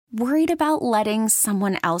Worried about letting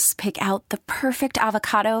someone else pick out the perfect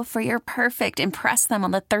avocado for your perfect impress them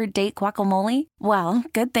on the third date guacamole? Well,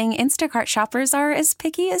 good thing Instacart shoppers are as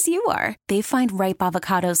picky as you are. They find ripe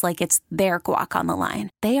avocados like it's their guac on the line.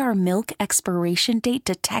 They are milk expiration date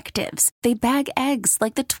detectives. They bag eggs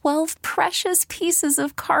like the 12 precious pieces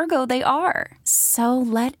of cargo they are. So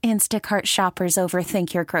let Instacart shoppers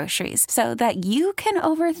overthink your groceries so that you can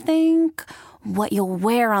overthink what you'll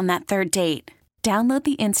wear on that third date. Download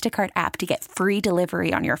the Instacart app to get free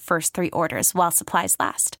delivery on your first 3 orders while supplies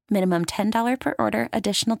last. Minimum $10 per order.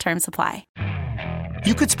 Additional terms apply.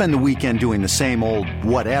 You could spend the weekend doing the same old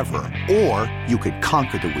whatever, or you could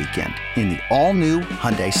conquer the weekend in the all-new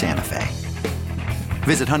Hyundai Santa Fe.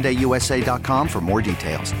 Visit HyundaiUSA.com for more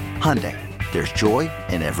details. Hyundai, there's joy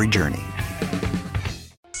in every journey.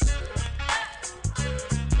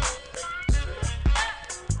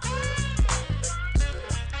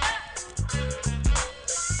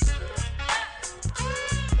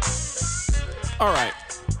 All right,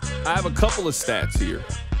 I have a couple of stats here.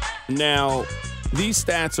 Now, these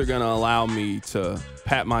stats are going to allow me to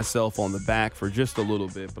pat myself on the back for just a little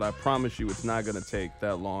bit, but I promise you it's not going to take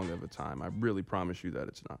that long of a time. I really promise you that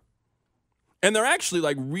it's not. And they're actually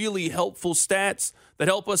like really helpful stats that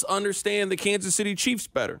help us understand the Kansas City Chiefs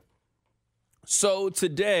better. So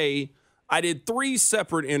today, I did 3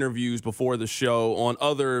 separate interviews before the show on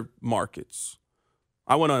other markets.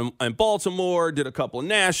 I went on in Baltimore, did a couple of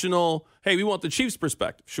national. Hey, we want the Chiefs'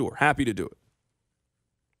 perspective. Sure, happy to do it.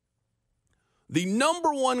 The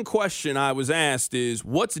number one question I was asked is,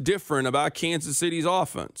 what's different about Kansas City's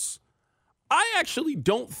offense? I actually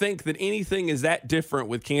don't think that anything is that different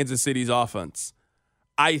with Kansas City's offense.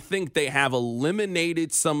 I think they have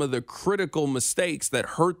eliminated some of the critical mistakes that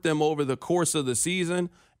hurt them over the course of the season,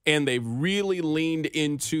 and they've really leaned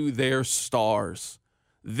into their stars.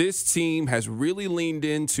 This team has really leaned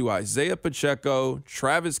into Isaiah Pacheco,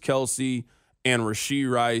 Travis Kelce, and Rashee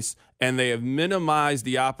Rice, and they have minimized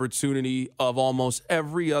the opportunity of almost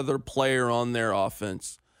every other player on their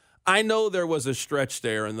offense. I know there was a stretch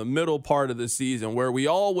there in the middle part of the season where we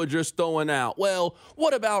all were just throwing out, well,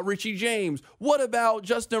 what about Richie James? What about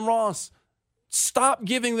Justin Ross? Stop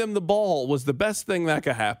giving them the ball was the best thing that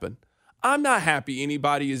could happen. I'm not happy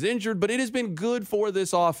anybody is injured, but it has been good for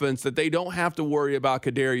this offense that they don't have to worry about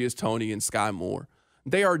Kadarius Toney and Sky Moore.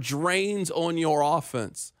 They are drains on your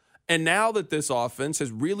offense. And now that this offense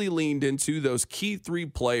has really leaned into those key 3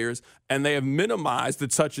 players and they have minimized the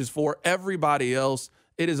touches for everybody else,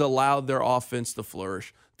 it has allowed their offense to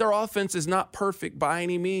flourish. Their offense is not perfect by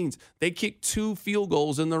any means. They kicked 2 field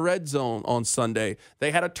goals in the red zone on Sunday.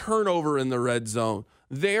 They had a turnover in the red zone.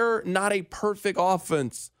 They're not a perfect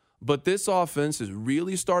offense. But this offense has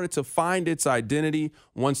really started to find its identity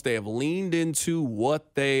once they have leaned into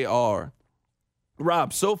what they are.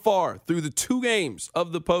 Rob, so far through the 2 games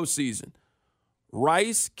of the postseason,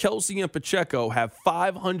 Rice, Kelce, and Pacheco have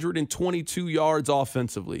 522 yards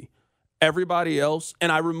offensively. Everybody else,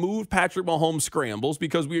 and I removed Patrick Mahomes' scrambles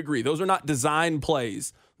because we agree, those are not design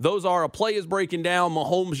plays. Those are a play is breaking down,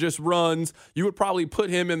 Mahomes just runs. You would probably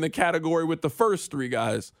put him in the category with the first 3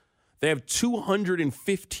 guys. They have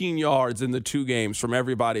 215 yards in the 2 games from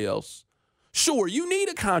everybody else. Sure, you need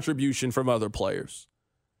a contribution from other players.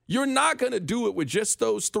 You're not going to do it with just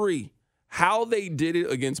those 3. How they did it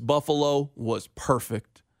against Buffalo was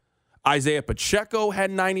perfect. Isaiah Pacheco had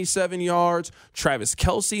 97 yards. Travis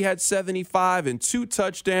Kelce had 75 and 2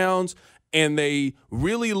 touchdowns, and they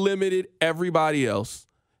really limited everybody else.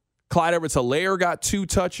 Clyde Edwards-Helaire got 2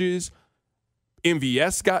 touches.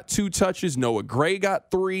 MVS got 2 touches. Noah Gray got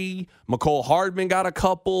 3. Mecole Hardman got a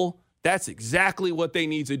couple. That's exactly what they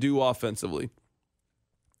need to do offensively.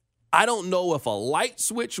 I don't know if a light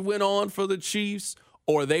switch went on for the Chiefs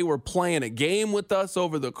or they were playing a game with us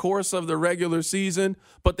over the course of the regular season,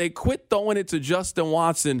 but they quit throwing it to Justin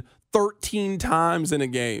Watson 13 times in a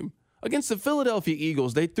game. Against the Philadelphia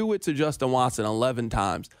Eagles, they threw it to Justin Watson 11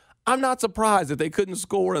 times. I'm not surprised that they couldn't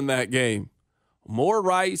score in that game. More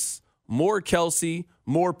Rice, more Kelce,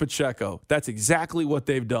 more Pacheco. That's exactly what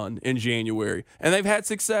they've done in January. And they've had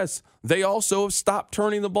success. They also have stopped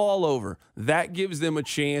turning the ball over. That gives them a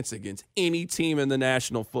chance against any team in the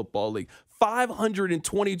National Football League.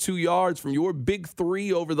 522 yards from your big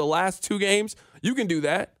 3 over the last 2 games, you can do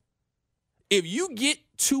that. If you get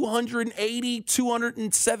 280,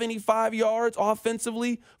 275 yards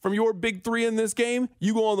offensively from your big 3 in this game,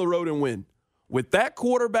 you go on the road and win. With that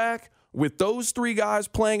quarterback, with those 3 guys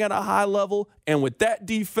playing at a high level, and with that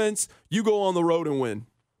defense, you go on the road and win.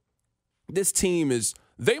 This team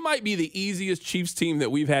they might be the easiest Chiefs team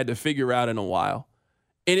that we've had to figure out in a while.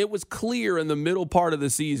 And it was clear in the middle part of the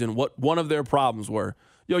season what one of their problems were.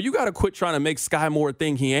 Yo, you got to quit trying to make Sky Moore a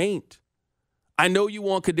thing he ain't. I know you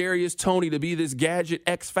want Kadarius Toney to be this gadget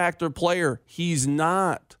X-factor player. He's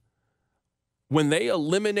not. When they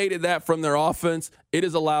eliminated that from their offense, it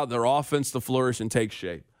has allowed their offense to flourish and take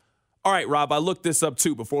shape. All right, Rob, I looked this up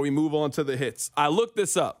too before we move on to the hits. I looked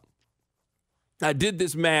this up. I did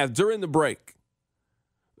this math during the break.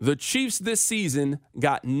 The Chiefs this season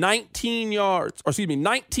got 19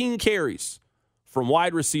 carries from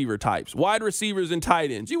wide receiver types. Wide receivers and tight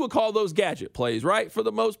ends. You would call those gadget plays, right, for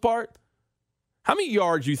the most part? How many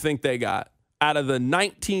yards do you think they got out of the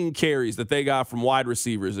 19 carries that they got from wide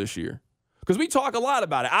receivers this year? Because we talk a lot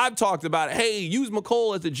about it. I've talked about it. Hey, use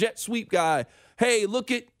McCole as a jet sweep guy. Hey, look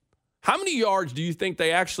at how many yards do you think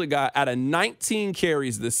they actually got out of 19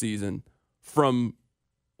 carries this season from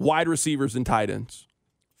wide receivers and tight ends?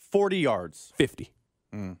 40 yards. 50.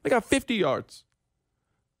 They got 50 yards.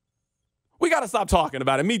 We got to stop talking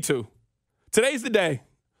about it. Me too. Today's the day.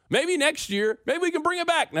 Maybe next year. Maybe we can bring it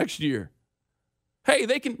back next year. Hey,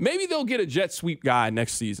 maybe they'll get a jet sweep guy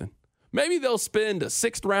next season. Maybe they'll spend a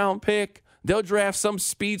 6th round pick. They'll draft some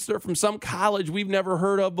speedster from some college we've never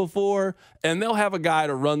heard of before, and they'll have a guy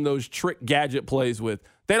to run those trick gadget plays with.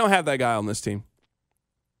 They don't have that guy on this team.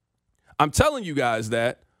 I'm telling you guys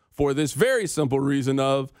that for this very simple reason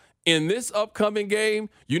of, in this upcoming game,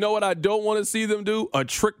 you know what I don't want to see them do? A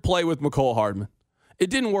trick play with McCole Hardman.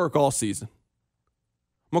 It didn't work all season.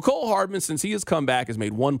 McCole Hardman, since he has come back, has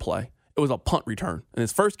made one play. It was a punt return in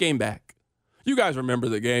his first game back. You guys remember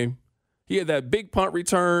the game. He had that big punt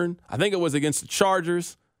return. I think it was against the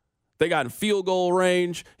Chargers. They got in field goal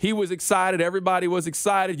range. He was excited. Everybody was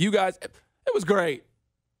excited. You guys, it was great.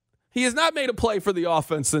 He has not made a play for the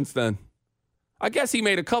offense since then. I guess he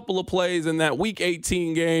made a couple of plays in that Week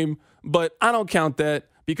 18 game, but I don't count that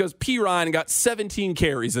because P. Ryan got 17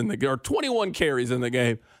 carries in the game, or 21 carries in the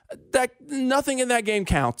game. Nothing in that game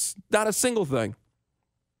counts. Not a single thing.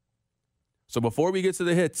 So before we get to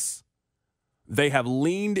the hits, they have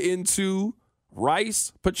leaned into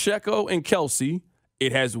Rice, Pacheco, and Kelsey.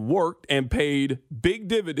 It has worked and paid big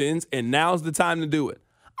dividends, and now's the time to do it.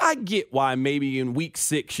 I get why maybe in Week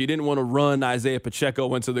 6 you didn't want to run Isaiah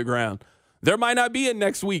Pacheco into the ground. There might not be a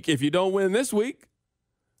next week if you don't win this week.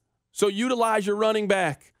 So utilize your running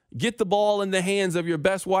back. Get the ball in the hands of your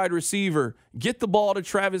best wide receiver. Get the ball to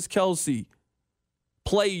Travis Kelsey.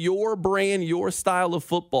 Play your brand, your style of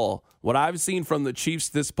football. What I've seen from the Chiefs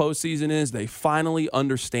this postseason is they finally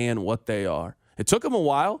understand what they are. It took them a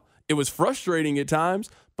while. It was frustrating at times,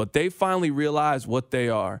 but they finally realized what they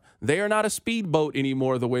are. They are not a speedboat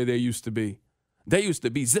anymore the way they used to be. They used to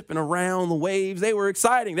be zipping around the waves. They were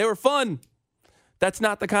exciting. They were fun. That's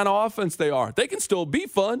not the kind of offense they are. They can still be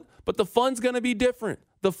fun, but the fun's going to be different.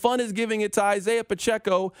 The fun is giving it to Isaiah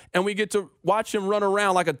Pacheco, and we get to watch him run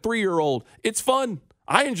around like a 3-year-old. It's fun.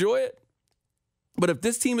 I enjoy it. But if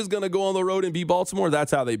this team is going to go on the road and beat Baltimore,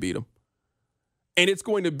 that's how they beat them. And it's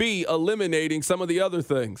going to be eliminating some of the other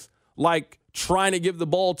things, like trying to give the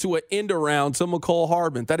ball to an end around to McCole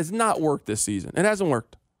Hardman. That has not worked this season. It hasn't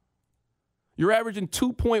worked. You're averaging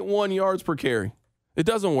 2.1 yards per carry. It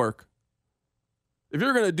doesn't work. If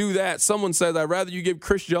you're going to do that, someone says, I'd rather you give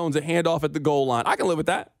Chris Jones a handoff at the goal line. I can live with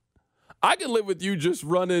that. I can live with you just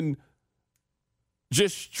running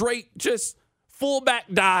just straight, just fullback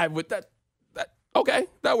dive with that. Okay,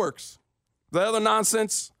 that works. The other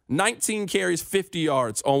nonsense, 19 carries, 50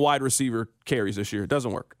 yards on wide receiver carries this year. It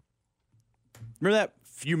doesn't work. Remember that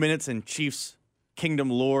few minutes in Chiefs Kingdom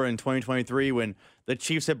lore in 2023 when the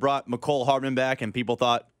Chiefs had brought McCole Hardman back and people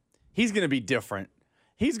thought, he's going to be different.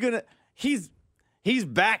 He's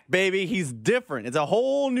back, baby. He's different. It's a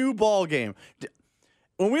whole new ball game.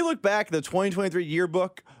 When we look back at the 2023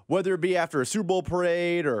 yearbook, whether it be after a Super Bowl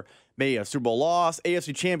parade or maybe a Super Bowl loss,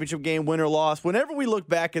 AFC Championship game, win or loss, whenever we look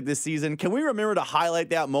back at this season, can we remember to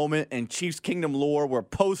highlight that moment in Chiefs Kingdom lore where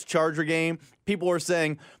post-Charger game, people were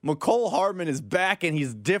saying, McCole Hardman is back and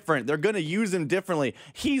he's different. They're going to use him differently.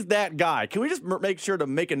 He's that guy. Can we just make sure to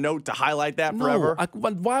make a note to highlight that forever?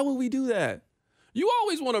 Why would we do that? You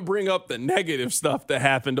always want to bring up the negative stuff that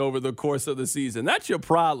happened over the course of the season. That's your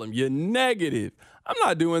problem. You're negative. I'm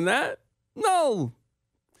not doing that. No.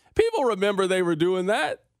 People remember they were doing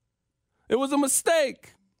that. It was a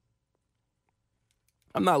mistake.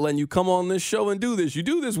 I'm not letting you come on this show and do this. You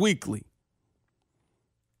do this weekly.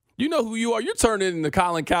 You know who you are. You're turning into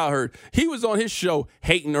Colin Cowherd. He was on his show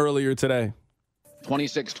hating earlier today.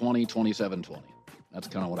 26-20, 27-20. That's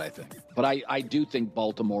kind of what I think. But I do think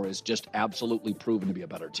Baltimore is just absolutely proven to be a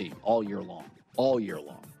better team all year long. All year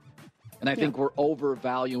long. And I think we're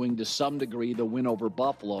overvaluing to some degree the win over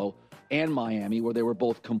Buffalo and Miami, where they were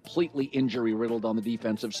both completely injury-riddled on the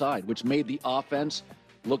defensive side, which made the offense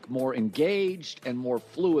look more engaged and more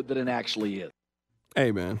fluid than it actually is.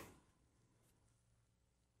 Hey, man.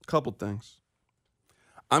 Couple things.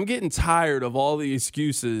 I'm getting tired of all the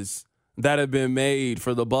excuses that have been made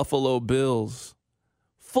for the Buffalo Bills.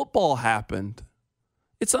 Football happened.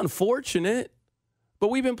 It's unfortunate, but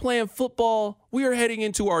we've been playing football. We are heading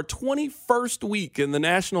into our 21st week in the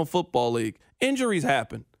National Football League. Injuries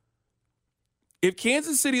happen. If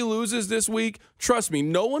Kansas City loses this week, trust me,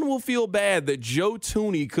 no one will feel bad that Joe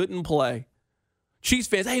Thuney couldn't play. Chiefs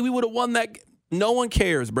fans, hey, we would have won that. No one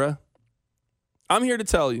cares, bruh. I'm here to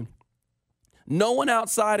tell you. No one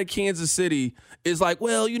outside of Kansas City is like,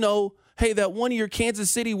 well, you know, hey, that 1 year Kansas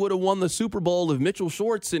City would have won the Super Bowl if Mitchell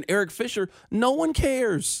Schwartz and Eric Fisher. No one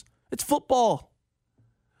cares. It's football.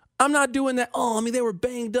 I'm not doing that. Oh, I mean, they were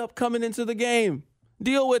banged up coming into the game.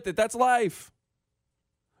 Deal with it. That's life.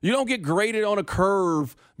 You don't get graded on a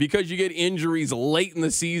curve because you get injuries late in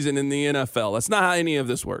the season in the NFL. That's not how any of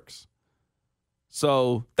this works.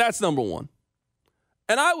 So that's number one.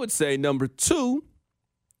 And I would say number two,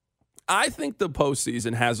 I think the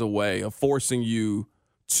postseason has a way of forcing you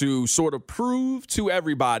to sort of prove to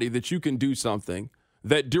everybody that you can do something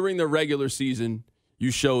that during the regular season you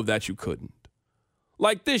showed that you couldn't.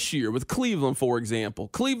 Like this year with Cleveland, for example.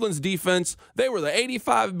 Cleveland's defense, they were the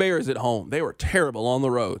 85 Bears at home. They were terrible on the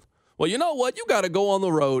road. Well, you know what? You got to go on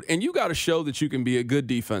the road, and you got to show that you can be a good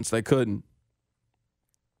defense. They couldn't.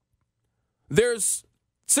 There's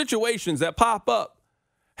situations that pop up.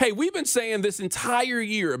 Hey, we've been saying this entire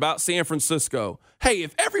year about San Francisco. Hey,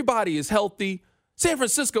 if everybody is healthy, San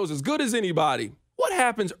Francisco's as good as anybody. What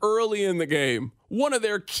happens early in the game? One of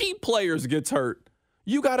their key players gets hurt.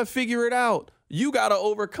 You got to figure it out. You got to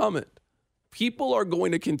overcome it. People are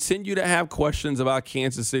going to continue to have questions about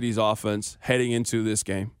Kansas City's offense heading into this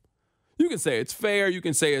game. You can say it's fair. You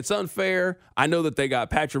can say it's unfair. I know that they got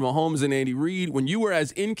Patrick Mahomes and Andy Reid. When you were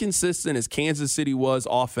as inconsistent as Kansas City was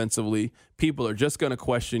offensively, people are just going to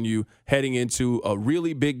question you heading into a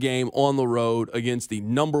really big game on the road against the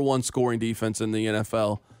number one scoring defense in the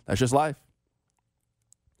NFL. That's just life.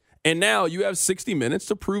 And now you have 60 minutes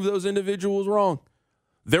to prove those individuals wrong.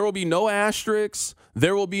 There will be no asterisks.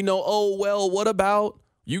 There will be no, oh, well, what about?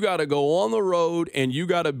 You got to go on the road and you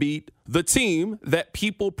got to beat the team that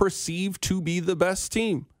people perceive to be the best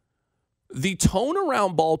team. The tone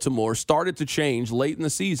around Baltimore started to change late in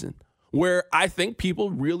the season, where I think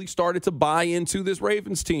people really started to buy into this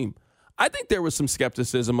Ravens team. I think there was some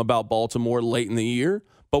skepticism about Baltimore late in the year,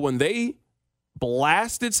 but when they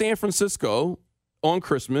blasted San Francisco on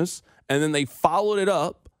Christmas and then they followed it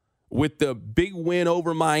up with the big win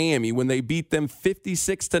over Miami when they beat them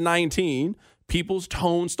 56-19, people's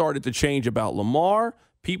tone started to change about Lamar.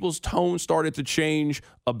 People's tone started to change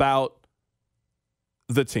about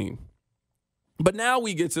the team. But now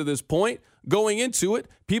we get to this point. Going into it,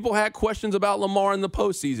 people had questions about Lamar in the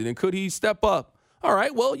postseason, and could he step up? All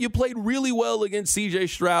right, well, you played really well against C.J.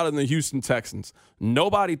 Stroud and the Houston Texans.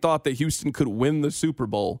 Nobody thought that Houston could win the Super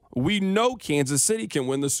Bowl. We know Kansas City can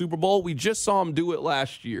win the Super Bowl. We just saw them do it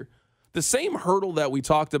last year. The same hurdle that we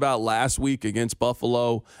talked about last week against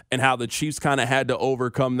Buffalo and how the Chiefs kind of had to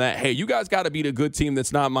overcome that. Hey, you guys got to beat a good team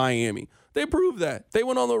that's not Miami. They proved that. They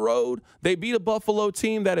went on the road. They beat a Buffalo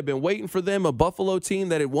team that had been waiting for them, a Buffalo team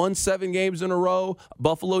that had won 7 games in a row, a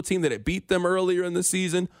Buffalo team that had beat them earlier in the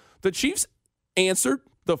season. The Chiefs answered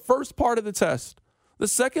the first part of the test. The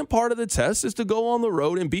second part of the test is to go on the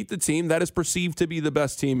road and beat the team that is perceived to be the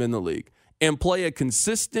best team in the league and play a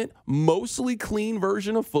consistent, mostly clean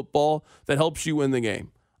version of football that helps you win the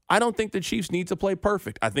game. I don't think the Chiefs need to play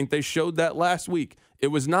perfect. I think they showed that last week. It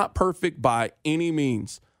was not perfect by any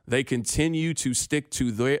means. They continue to stick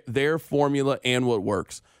to their formula and what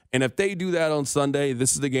works. And if they do that on Sunday,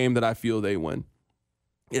 this is the game that I feel they win.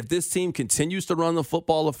 If this team continues to run the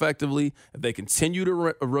football effectively, if they continue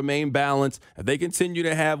to remain balanced, if they continue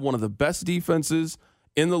to have one of the best defenses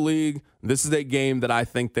in the league, this is a game that I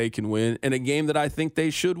think they can win and a game that I think they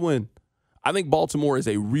should win. I think Baltimore is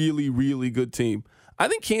a really, really good team. I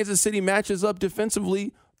think Kansas City matches up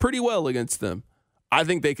defensively pretty well against them. I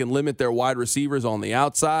think they can limit their wide receivers on the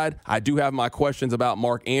outside. I do have my questions about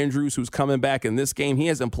Mark Andrews, who's coming back in this game. He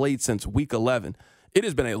hasn't played since week 11. It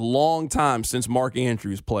has been a long time since Mark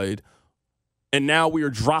Andrews played. And now we are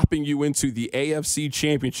dropping you into the AFC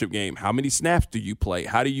Championship game. How many snaps do you play?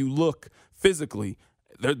 How do you look physically?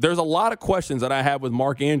 There's a lot of questions that I have with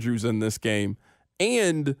Mark Andrews in this game.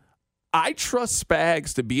 And I trust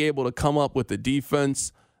Spags to be able to come up with a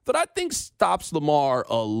defense that I think stops Lamar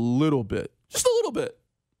a little bit. Just a little bit.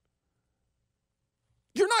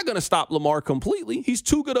 You're not going to stop Lamar completely. He's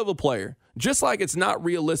too good of a player. Just like it's not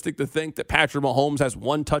realistic to think that Patrick Mahomes has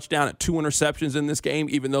 1 touchdown and 2 interceptions in this game,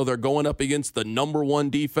 even though they're going up against the number 1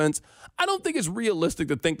 defense. I don't think it's realistic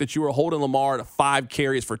to think that you are holding Lamar to 5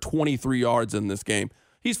 carries for 23 yards in this game.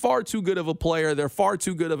 He's far too good of a player. They're far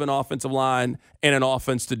too good of an offensive line and an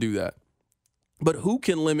offense to do that. But who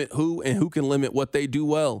can limit who and who can limit what they do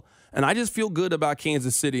well? And I just feel good about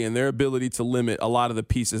Kansas City and their ability to limit a lot of the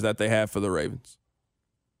pieces that they have for the Ravens.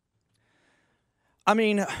 I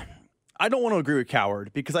mean, I don't want to agree with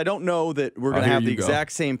Coward because I don't know that we're going to have the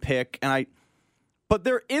exact same pick. But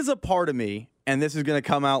there is a part of me, and this is going to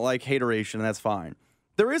come out like hateration, and that's fine.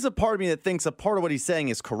 There is a part of me that thinks a part of what he's saying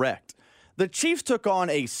is correct. The Chiefs took on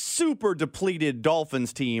a super depleted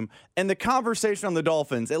Dolphins team, and the conversation on the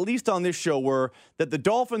Dolphins, at least on this show, were that the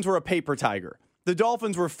Dolphins were a paper tiger. The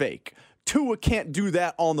Dolphins were fake. Tua can't do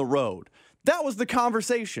that on the road. That was the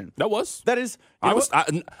conversation. That was. That is. I was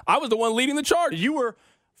the one leading the charge. You were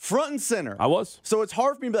front and center. I was. So it's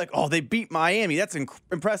hard for me to be like, oh, they beat Miami. That's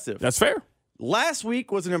impressive. That's fair. Last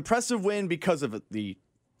week was an impressive win because of the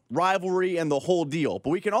rivalry and the whole deal. But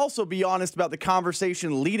we can also be honest about the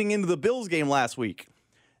conversation leading into the Bills game last week.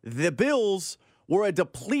 The Bills were a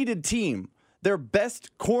depleted team. Their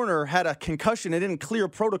best corner had a concussion and didn't clear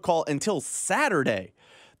protocol until Saturday.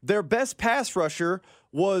 Their best pass rusher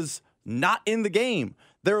was not in the game.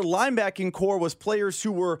 Their linebacking core was players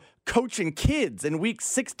who were coaching kids in week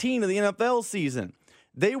 16 of the NFL season.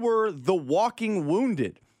 They were the walking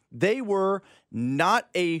wounded. They were not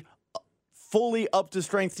a fully up to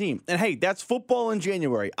strength team. And hey, that's football in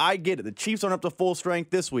January. I get it. The Chiefs aren't up to full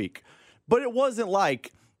strength this week. But it wasn't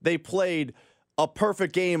like they played a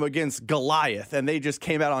perfect game against Goliath and they just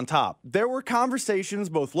came out on top. There were conversations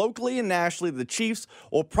both locally and nationally that the Chiefs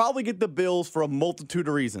will probably get the Bills for a multitude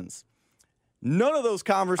of reasons. None of those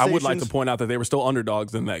conversations. I would like to point out that they were still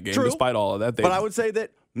underdogs in that game, true, despite all of that. But I would say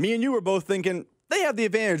that me and you were both thinking they have the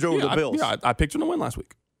advantage over the Bills. I picked them to win last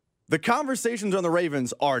week. The conversations on the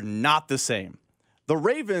Ravens are not the same. The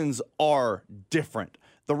Ravens are different.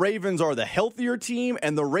 The Ravens are the healthier team,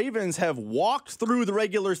 and the Ravens have walked through the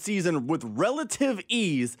regular season with relative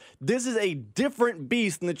ease. This is a different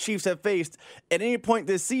beast than the Chiefs have faced at any point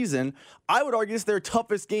this season. I would argue it's their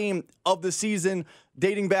toughest game of the season,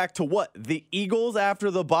 dating back to what? The Eagles after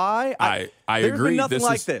the bye? I there's agree. Been nothing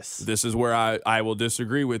like this. This is where I will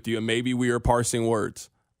disagree with you, and maybe we are parsing words.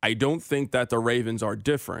 I don't think that the Ravens are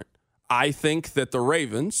different. I think that the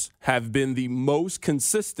Ravens have been the most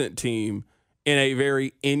consistent team in a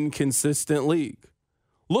very inconsistent league.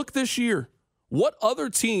 Look this year. What other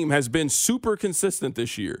team has been super consistent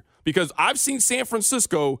this year? Because I've seen San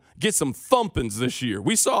Francisco get some thumpings this year.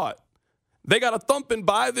 We saw it. They got a thumping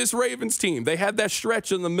by this Ravens team. They had that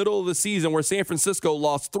stretch in the middle of the season where San Francisco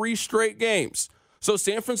lost 3 straight games. So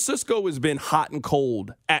San Francisco has been hot and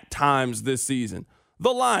cold at times this season.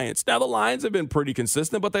 The Lions. Now, the Lions have been pretty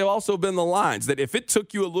consistent, but they've also been the Lions that if it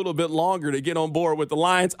took you a little bit longer to get on board with the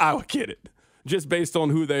Lions, I would get it, just based on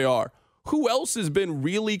who they are. Who else has been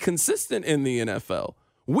really consistent in the NFL?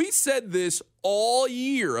 We said this all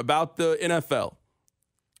year about the NFL,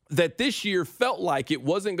 that this year felt like it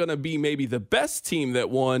wasn't going to be maybe the best team that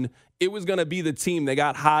won. It was going to be the team that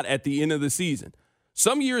got hot at the end of the season.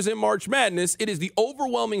 Some years in March Madness, it is the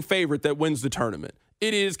overwhelming favorite that wins the tournament.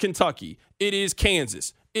 It is Kentucky. It is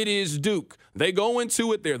Kansas. It is Duke. They go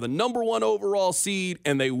into it. They're the number 1 overall seed,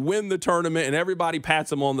 and they win the tournament, and everybody pats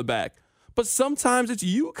them on the back. But sometimes it's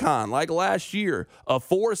UConn, like last year, a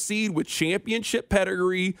 4 seed with championship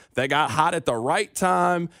pedigree that got hot at the right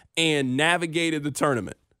time and navigated the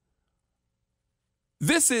tournament.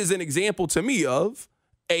 This is an example to me of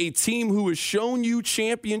a team who has shown you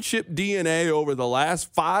championship DNA over the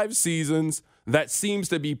last 5 seasons that seems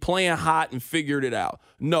to be playing hot and figured it out.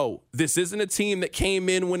 No, this isn't a team that came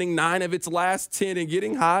in winning 9 of its last 10 and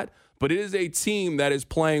getting hot, but it is a team that is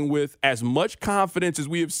playing with as much confidence as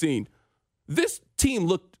we have seen. This team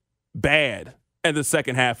looked bad in the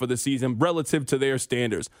second half of the season relative to their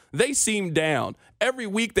standards. They seemed down. Every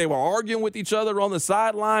week they were arguing with each other on the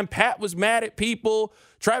sideline. Pat was mad at people.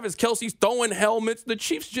 Travis Kelce's throwing helmets. The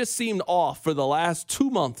Chiefs just seemed off for the last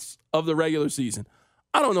 2 months of the regular season.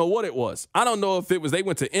 I don't know what it was. I don't know if it was they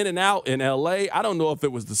went to In-N-Out in L.A. I don't know if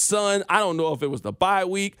it was the sun. I don't know if it was the bye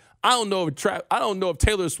week. I don't know if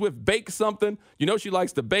Taylor Swift baked something. You know she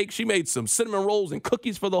likes to bake. She made some cinnamon rolls and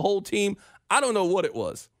cookies for the whole team. I don't know what it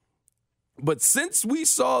was. But since we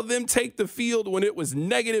saw them take the field when it was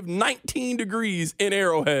negative 19 degrees in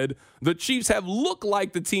Arrowhead, the Chiefs have looked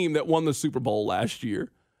like the team that won the Super Bowl last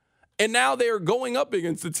year. And now they are going up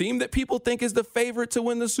against the team that people think is the favorite to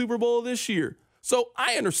win the Super Bowl this year. So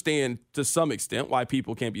I understand to some extent why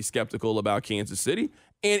people can be skeptical about Kansas City.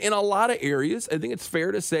 And in a lot of areas, I think it's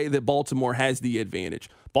fair to say that Baltimore has the advantage.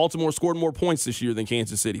 Baltimore scored more points this year than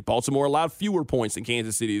Kansas City. Baltimore allowed fewer points than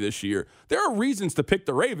Kansas City this year. There are reasons to pick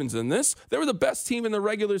the Ravens in this. They were the best team in the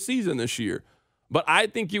regular season this year. But I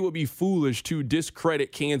think it would be foolish to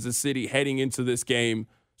discredit Kansas City heading into this game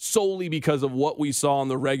solely because of what we saw in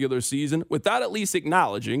the regular season, without at least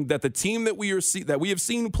acknowledging that the team that we have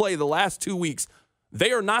seen play the last 2 weeks,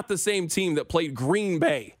 they are not the same team that played Green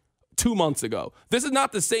Bay 2 months ago. This is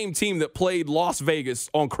not the same team that played Las Vegas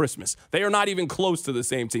on Christmas. They are not even close to the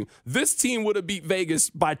same team. This team would have beat Vegas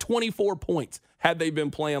by 24 points had they been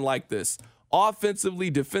playing like this. Offensively,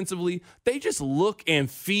 defensively, they just look and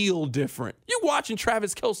feel different. You're watching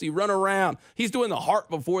Travis Kelce run around. He's doing the heart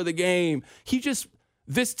before the game.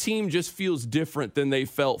 This team just feels different than they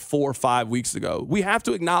felt 4 or 5 weeks ago. We have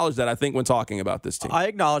to acknowledge that, I think, when talking about this team. I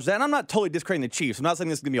acknowledge that, and I'm not totally discrediting the Chiefs. I'm not saying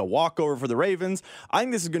this is going to be a walkover for the Ravens. I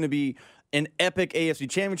think this is going to be an epic AFC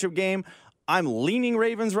Championship game. I'm leaning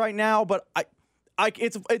Ravens right now, but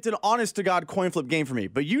it's an honest-to-God coin flip game for me.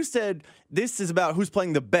 But you said this is about who's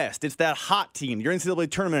playing the best. It's that hot team, your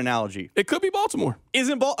NCAA tournament analogy. It could be Baltimore. I'm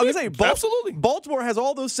going to say, absolutely. Baltimore has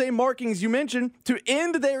all those same markings you mentioned to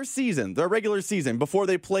end their season, their regular season, before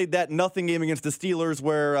they played that nothing game against the Steelers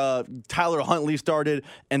where Tyler Huntley started,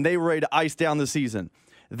 and they were ready to ice down the season.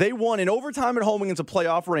 They won in overtime at home against a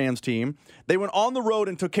playoff Rams team. They went on the road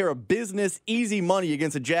and took care of business, easy money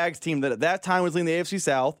against a Jags team that at that time was leading the AFC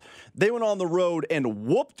South. They went on the road and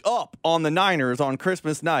whooped up on the Niners on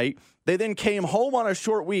Christmas night. They then came home on a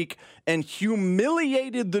short week and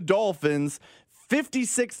humiliated the Dolphins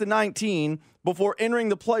 56-19 before entering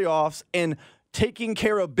the playoffs and taking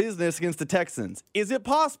care of business against the Texans. Is it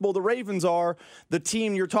possible the Ravens are the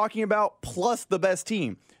team you're talking about plus the best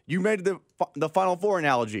team? You made the Final Four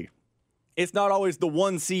analogy. It's not always the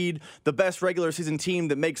one seed, the best regular season team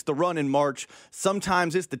that makes the run in March.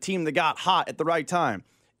 Sometimes it's the team that got hot at the right time.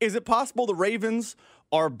 Is it possible the Ravens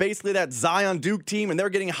are basically that Zion Duke team and they're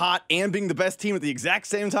getting hot and being the best team at the exact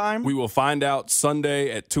same time? We will find out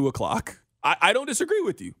Sunday at 2 o'clock. I don't disagree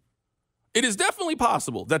with you. It is definitely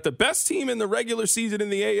possible that the best team in the regular season in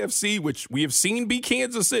the AFC, which we have seen be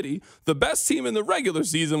Kansas City, the best team in the regular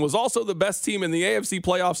season was also the best team in the AFC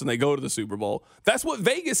playoffs, and they go to the Super Bowl. That's what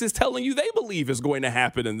Vegas is telling you they believe is going to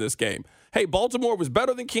happen in this game. Hey, Baltimore was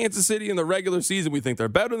better than Kansas City in the regular season. We think they're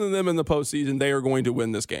better than them in the postseason. They are going to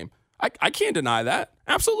win this game. I can't deny that.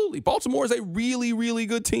 Absolutely. Baltimore is a really, really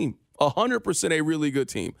good team. 100% a really good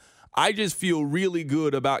team. I just feel really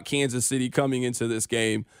good about Kansas City coming into this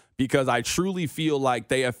game because I truly feel like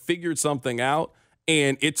they have figured something out,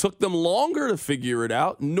 and it took them longer to figure it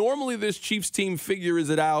out. Normally, this Chiefs team figures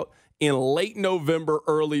it out in late November,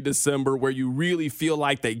 early December, where you really feel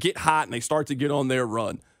like they get hot and they start to get on their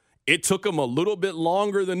run. It took them a little bit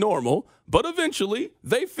longer than normal, but eventually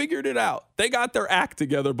they figured it out. They got their act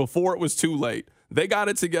together before it was too late. They got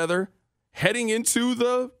it together heading into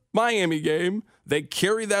the Miami game. They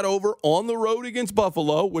carry that over on the road against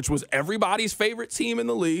Buffalo, which was everybody's favorite team in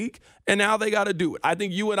the league, and now they got to do it. I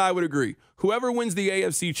think you and I would agree. Whoever wins the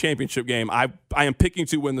AFC Championship game, I am picking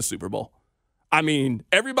to win the Super Bowl. I mean,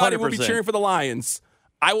 everybody 100%. Will be cheering for the Lions.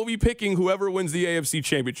 I will be picking whoever wins the AFC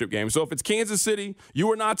Championship game. So if it's Kansas City,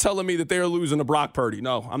 you are not telling me that they are losing to Brock Purdy.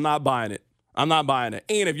 No, I'm not buying it. I'm not buying it.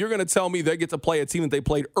 And if you're going to tell me they get to play a team that they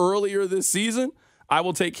played earlier this season, I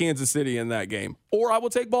will take Kansas City in that game. Or I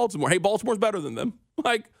will take Baltimore. Hey, Baltimore's better than them.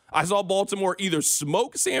 Like, I saw Baltimore either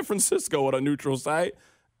smoke San Francisco at a neutral site,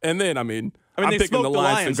 and then, I'm picking the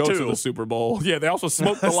Lions to go to the Super Bowl. Yeah, they also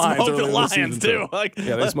smoked the Lions earlier in the season, too. Like,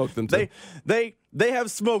 yeah, they smoked them, too. They have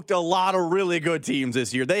smoked a lot of really good teams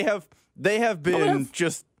this year. They have been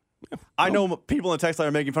just – I know people in the text line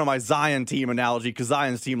are making fun of my Zion team analogy because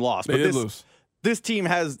Zion's team lost. They did lose. This team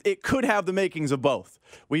could have the makings of both.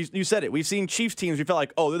 You said it. We've seen Chiefs teams. We felt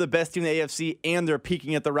like, they're the best team in the AFC, and they're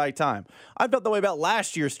peaking at the right time. I felt that way about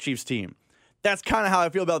last year's Chiefs team. That's kind of how I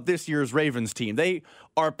feel about this year's Ravens team. They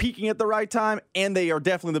are peaking at the right time, and they are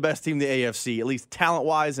definitely the best team in the AFC, at least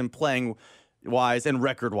talent-wise and playing-wise and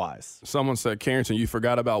record-wise. Someone said, Carrington, you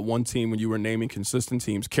forgot about one team when you were naming consistent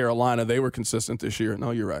teams. Carolina, they were consistent this year. No,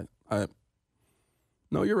 you're right. I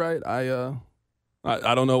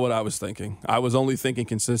don't know what I was thinking. I was only thinking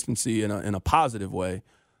consistency in a positive way.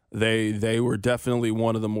 They were definitely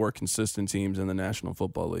one of the more consistent teams in the National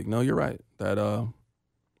Football League. No, you're right.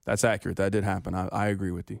 That's accurate. That did happen. I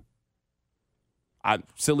agree with you.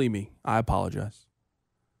 Silly me. I apologize.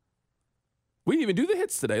 We didn't even do the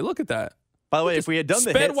hits today. Look at that. By the way, if we had done the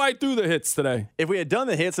sped hits, right through the hits today. If we had done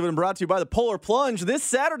the hits, it would have been brought to you by the Polar Plunge. This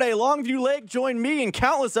Saturday, Longview Lake, join me and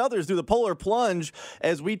countless others do the Polar Plunge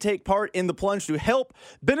as we take part in the plunge to help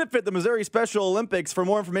benefit the Missouri Special Olympics. For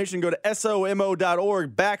more information, go to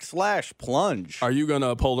somo.org/plunge. Are you going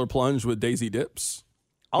to polar plunge with Daisy Dips?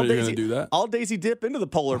 Are you going to do that? I'll Daisy dip into the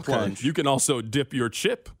Polar Plunge. You can also dip your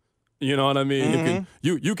chip. You know what I mean?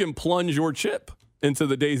 Mm-hmm. You can plunge your chip into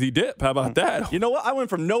the Daisy Dip. How about that? You know what? I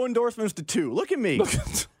went from no endorsements to 2. Look at me.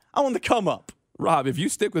 I want to come up. Rob, if you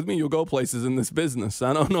stick with me, you'll go places in this business.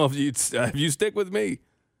 I don't know if you stick with me.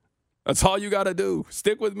 That's all you got to do.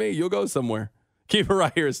 Stick with me. You'll go somewhere. Keep it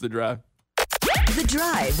right here. It's The Drive. The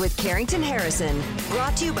Drive with Carrington Harrison.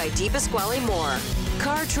 Brought to you by DePasquale Moore.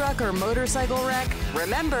 Car, truck, or motorcycle wreck?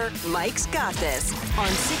 Remember, Mike's got this. On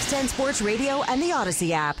 610 Sports Radio and the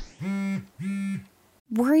Odyssey app.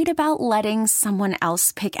 Worried about letting someone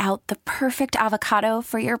else pick out the perfect avocado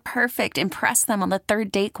for your perfect impress them on the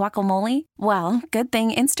third date guacamole? Well, good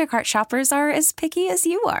thing Instacart shoppers are as picky as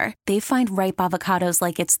you are. They find ripe avocados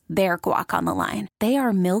like it's their guac on the line. They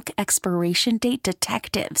are milk expiration date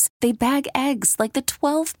detectives. They bag eggs like the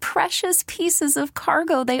 12 precious pieces of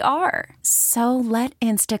cargo they are. So let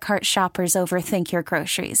Instacart shoppers overthink your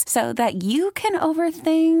groceries so that you can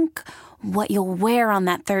overthink what you'll wear on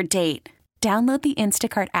that third date. Download the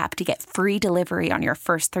Instacart app to get free delivery on your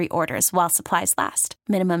first 3 orders while supplies last.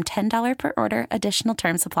 Minimum $10 per order. Additional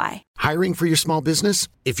terms apply. Hiring for your small business?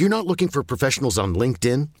 If you're not looking for professionals on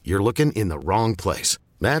LinkedIn, you're looking in the wrong place.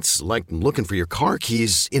 That's like looking for your car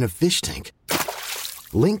keys in a fish tank.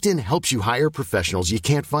 LinkedIn helps you hire professionals you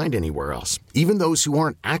can't find anywhere else, even those who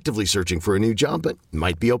aren't actively searching for a new job but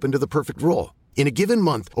might be open to the perfect role. In a given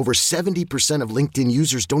month, over 70% of LinkedIn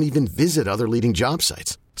users don't even visit other leading job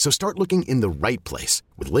sites. So start looking in the right place.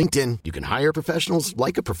 With LinkedIn, you can hire professionals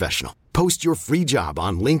like a professional. Post your free job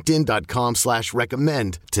on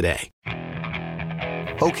linkedin.com/recommend today.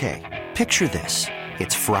 Okay, picture this.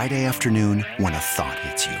 It's Friday afternoon when a thought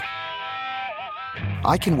hits you.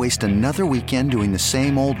 I can waste another weekend doing the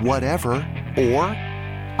same old whatever, or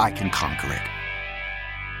I can conquer it.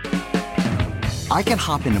 I can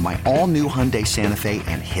hop into my all-new Hyundai Santa Fe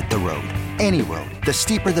and hit the road. Any road. The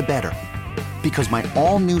steeper, the better. Because my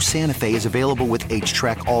all-new Santa Fe is available with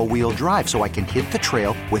H-Track all-wheel drive, so I can hit the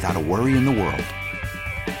trail without a worry in the world.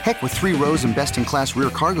 Heck, with 3 rows and best-in-class rear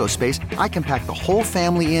cargo space, I can pack the whole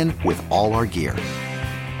family in with all our gear.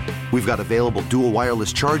 We've got available dual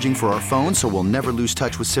wireless charging for our phones, so we'll never lose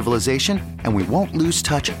touch with civilization, and we won't lose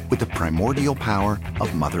touch with the primordial power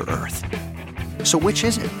of Mother Earth. So which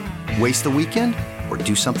is it? Waste the weekend or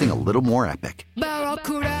do something a little more epic?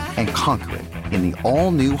 And conquer it in the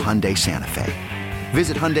all-new Hyundai Santa Fe.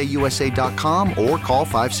 Visit HyundaiUSA.com or call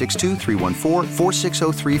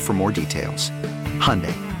 562-314-4603 for more details.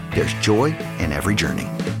 Hyundai, there's joy in every journey.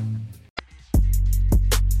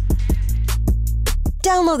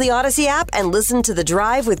 Download the Odyssey app and listen to The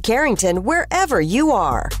Drive with Carrington wherever you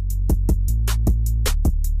are.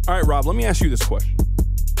 All right, Rob, let me ask you this question.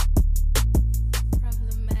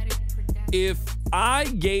 If I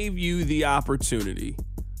gave you the opportunity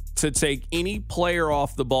to take any player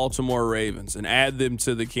off the Baltimore Ravens and add them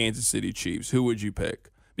to the Kansas City Chiefs, who would you pick?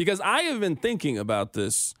 Because I have been thinking about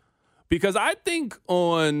this, because I think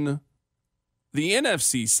on the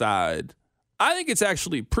NFC side, I think it's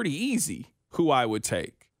actually pretty easy who I would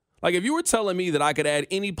take. Like, if you were telling me that I could add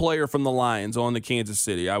any player from the Lions on the Kansas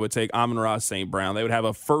City, I would take Amon-Ra St. Brown. They would have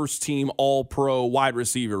a first-team all-pro wide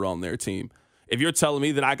receiver on their team. If you're telling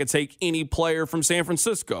me that I could take any player from San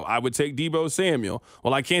Francisco, I would take Deebo Samuel.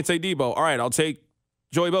 Well, I can't take Deebo. All right, I'll take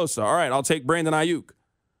Joey Bosa. All right, I'll take Brandon Ayuk.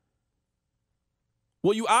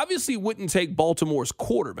 Well, you obviously wouldn't take Baltimore's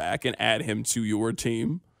quarterback and add him to your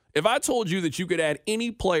team. If I told you that you could add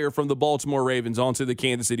any player from the Baltimore Ravens onto the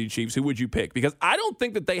Kansas City Chiefs, who would you pick? Because I don't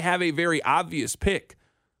think that they have a very obvious pick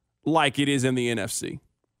like it is in the NFC.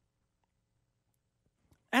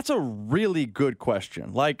 That's a really good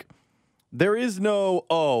question. Like, there is no,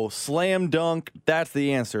 slam dunk, that's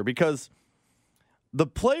the answer. Because the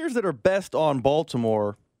players that are best on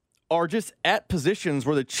Baltimore are just at positions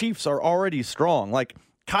where the Chiefs are already strong. Like,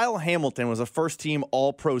 Kyle Hamilton was a first-team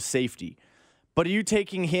all-pro safety. But are you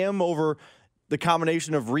taking him over the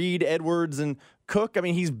combination of Reed, Edwards, and Cook? I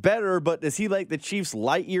mean, he's better, but is he like the Chiefs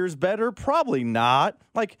light years better? Probably not.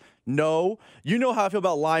 Like, no. You know how I feel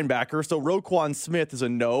about linebacker, so Roquan Smith is a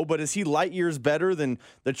no, but is he light years better than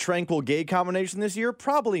the Tranquil Gay combination this year?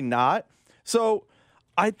 Probably not. So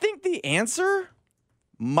I think the answer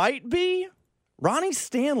might be Ronnie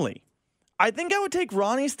Stanley. I think I would take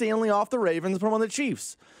Ronnie Stanley off the Ravens and put him on the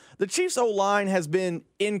Chiefs. The Chiefs' O-line has been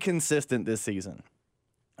inconsistent this season.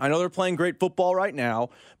 I know they're playing great football right now,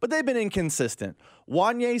 but they've been inconsistent.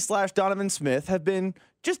 Wanye/Donovan Smith have been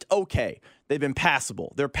just okay. They've been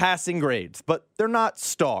passable. They're passing grades, but they're not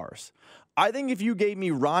stars. I think if you gave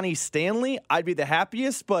me Ronnie Stanley, I'd be the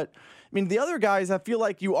happiest, but I mean, the other guys, I feel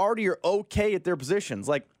like you already are okay at their positions.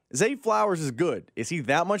 Like, Zay Flowers is good. Is he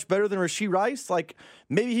that much better than Rashee Rice? Like,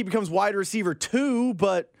 maybe he becomes wide receiver 2,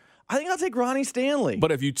 but I think I'll take Ronnie Stanley.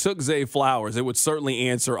 But if you took Zay Flowers, it would certainly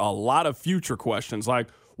answer a lot of future questions. Like,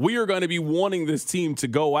 we are going to be wanting this team to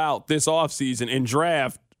go out this offseason and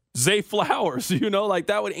draft Zay Flowers. Like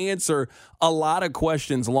that would answer a lot of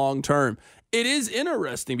questions long term. It is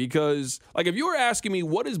interesting because, like, if you were asking me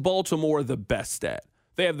what is Baltimore the best at,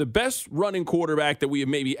 they have the best running quarterback that we have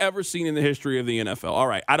maybe ever seen in the history of the NFL. All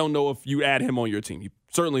right, I don't know if you add him on your team. You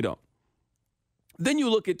certainly don't. Then you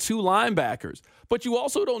look at 2 linebackers, but you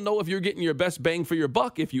also don't know if you're getting your best bang for your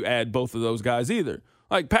buck if you add both of those guys either.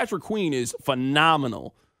 Like, Patrick Queen is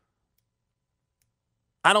phenomenal.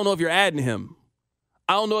 I don't know if you're adding him.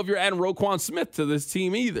 I don't know if you're adding Roquan Smith to this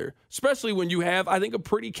team either, especially when you have, I think, a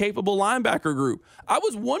pretty capable linebacker group. I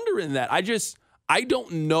was wondering that. I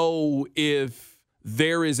don't know if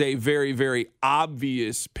there is a very, very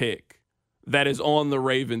obvious pick that is on the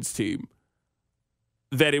Ravens team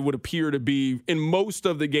that it would appear to be in most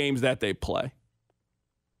of the games that they play.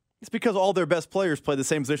 It's because all their best players play the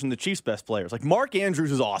same position the Chiefs' best players. Like, Mark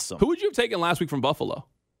Andrews is awesome. Who would you have taken last week from Buffalo?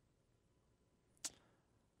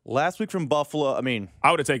 Last week from Buffalo, I mean, I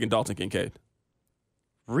would have taken Dalton Kincaid.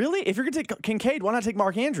 Really? If you're going to take Kincaid, why not take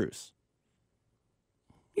Mark Andrews?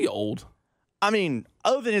 He's old. I mean,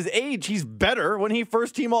 other than his age, he's better. When he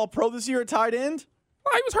first team All-Pro this year at tight end?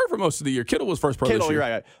 Well, he was hurt for most of the year. Kittle was first pro this year. You're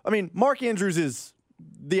right. I mean, Mark Andrews is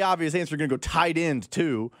the obvious answer. You're going to go tight end,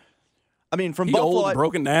 too. I mean, from Buffalo, old,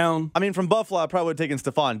 broken down. I mean, from Buffalo, I probably would have taken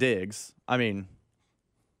Stephon Diggs. I mean,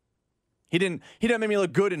 he didn't make me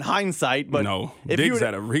look good in hindsight, but no, Diggs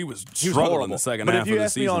he was struggling in the second half of the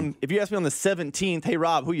season. If you asked me on the 17th, hey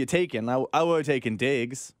Rob, who you taking? I would have taken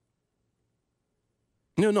Diggs.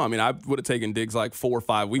 No, I mean, I would have taken Diggs like 4 or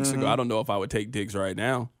 5 weeks ago. I don't know if I would take Diggs right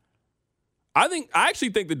now. I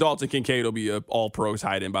actually think that Dalton Kincaid will be an all-pro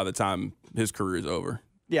tight end by the time his career is over.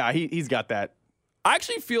 Yeah, he's got that. I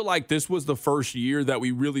actually feel like this was the first year that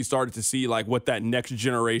we really started to see like what that next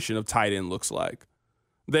generation of tight end looks like.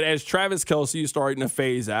 That as Travis Kelce is starting to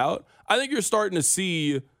phase out, I think you're starting to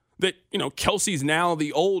see that, Kelce's now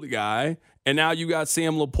the old guy, and now you got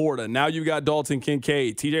Sam Laporta. Now you got Dalton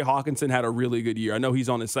Kincaid. TJ Hawkinson had a really good year. I know he's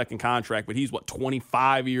on his second contract, but he's,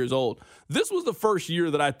 25 years old. This was the first year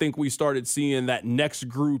that I think we started seeing that next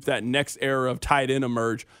group, that next era of tight end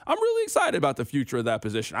emerge. I'm really excited about the future of that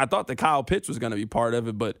position. I thought that Kyle Pitts was going to be part of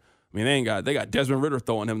it, but I mean, they got Desmond Ridder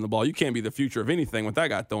throwing him the ball. You can't be the future of anything with that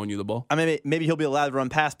guy throwing you the ball. I mean, maybe he'll be allowed to run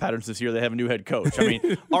pass patterns this year. They have a new head coach. I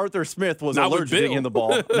mean, Arthur Smith was allergic to getting him the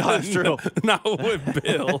ball. No, that's true. Not with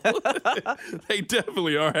Bill. They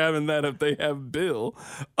definitely are having that if they have Bill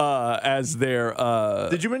as their.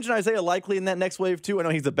 Did you mention Isaiah Likely in that next wave too? I know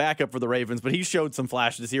he's the backup for the Ravens, but he showed some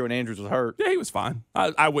flashes this year when Andrews was hurt. Yeah, he was fine.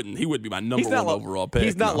 He wouldn't be my number one overall pick.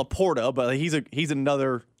 He's not Laporta, but he's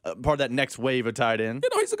another part of that next wave of tight end.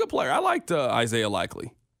 He's a good player. I liked Isaiah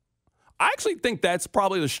Likely. I actually think that's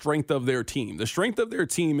probably the strength of their team. The strength of their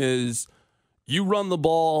team is you run the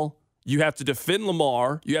ball, you have to defend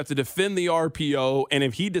Lamar, you have to defend the RPO, and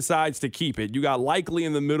if he decides to keep it, you got Likely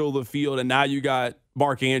in the middle of the field, and now you got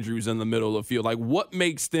Mark Andrews in the middle of the field. Like, what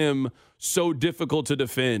makes them so difficult to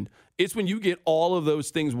defend? It's when you get all of those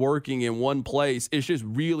things working in one place, it's just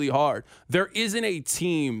really hard. There isn't a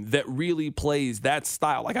team that really plays that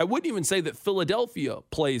style. Like, I wouldn't even say that Philadelphia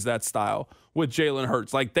plays that style with Jalen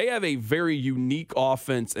Hurts. Like, they have a very unique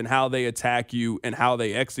offense in how they attack you and how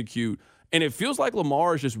they execute. And it feels like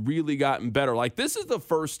Lamar has just really gotten better. Like, this is the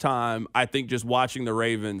first time, I think, just watching the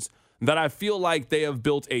Ravens, that I feel like they have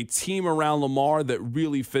built a team around Lamar that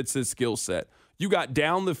really fits his skill set. You got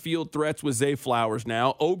down the field threats with Zay Flowers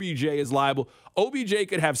now. OBJ is liable. OBJ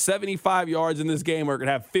could have 75 yards in this game or could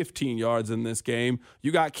have 15 yards in this game.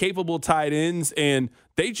 You got capable tight ends, and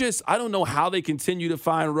I don't know how they continue to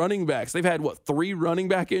find running backs. They've had, 3 running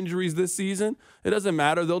back injuries this season? It doesn't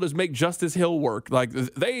matter. They'll just make Justice Hill work.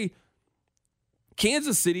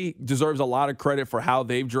 Kansas City deserves a lot of credit for how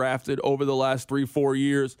they've drafted over the last 3-4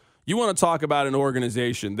 years. You want to talk about an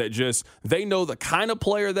organization that they know the kind of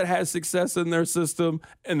player that has success in their system,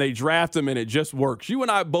 and they draft him, and it just works. You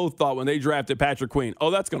and I both thought when they drafted Patrick Queen,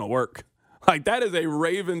 that's going to work. Like, that is a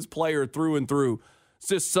Ravens player through and through. It's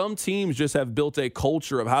just some teams just have built a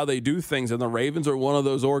culture of how they do things, and the Ravens are one of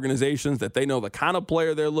those organizations that they know the kind of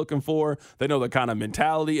player they're looking for, they know the kind of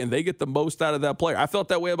mentality, and they get the most out of that player. I felt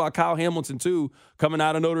that way about Kyle Hamilton, too, coming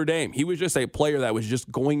out of Notre Dame. He was just a player that was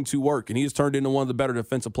just going to work, and he's turned into one of the better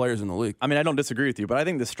defensive players in the league. I mean, I don't disagree with you, but I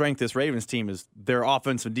think the strength of this Ravens team is their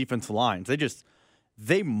offensive and defensive lines.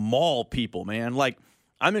 They maul people, man. Like,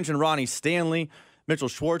 I mentioned Ronnie Stanley. Mitchell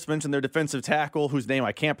Schwartz mentioned their defensive tackle, whose name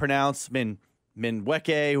I can't pronounce,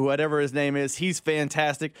 Minweke, whatever his name is. He's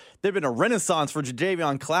fantastic. They've been a renaissance for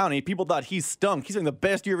Jadeveon Clowney. People thought he stunk. He's having the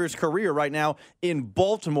best year of his career right now in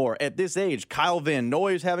Baltimore at this age. Kyle Van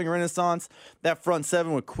Noy is having a renaissance. That front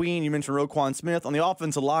seven with Queen, you mentioned Roquan Smith. On the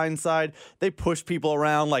offensive line side, they push people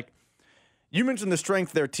around. Like, you mentioned the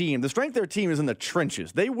strength of their team. The strength of their team is in the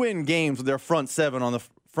trenches. They win games with their front seven on the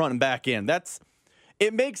front and back end.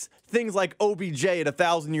 It makes things like OBJ at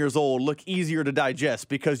 1,000 years old look easier to digest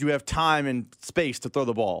because you have time and space to throw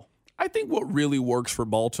the ball. I think what really works for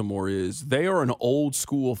Baltimore is they are an old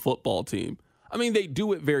school football team. I mean, they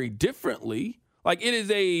do it very differently. Like, it is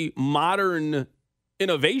a modern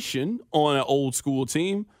innovation on an old school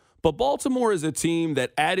team, but Baltimore is a team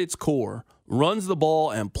that at its core runs the ball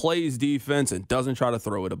and plays defense and doesn't try to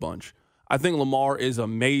throw it a bunch. I think Lamar is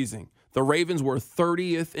amazing. The Ravens were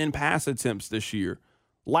 30th in pass attempts this year.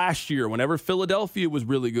 Last year, whenever Philadelphia was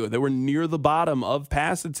really good, they were near the bottom of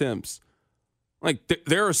pass attempts. Like,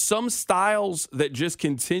 there are some styles that just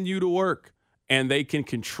continue to work, and they can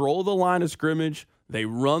control the line of scrimmage. They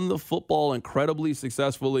run the football incredibly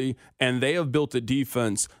successfully, and they have built a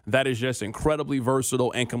defense that is just incredibly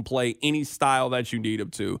versatile and can play any style that you need them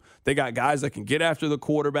to. They got guys that can get after the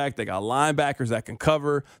quarterback. They got linebackers that can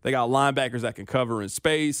cover. They got linebackers that can cover in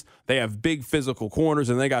space. They have big physical corners,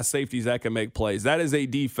 and they got safeties that can make plays. That is a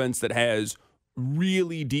defense that has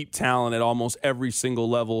really deep talent at almost every single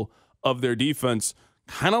level of their defense,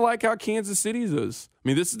 kind of like how Kansas City's is. I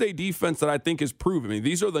mean, this is a defense that I think is proven. I mean,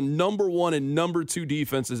 these are the number 1 and number 2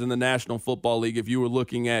 defenses in the National Football League if you were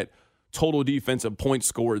looking at total defensive points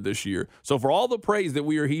scored this year. So for all the praise that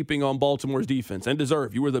we are heaping on Baltimore's defense, and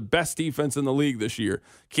deserve, you were the best defense in the league this year.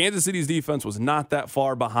 Kansas City's defense was not that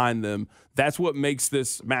far behind them. That's what makes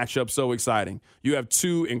this matchup so exciting. You have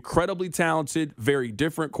two incredibly talented, very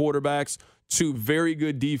different quarterbacks, two very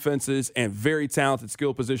good defenses, and very talented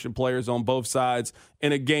skill position players on both sides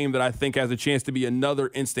in a game that I think has a chance to be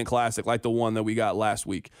another instant classic like the one that we got last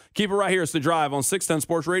week. Keep it right here. It's The Drive on 610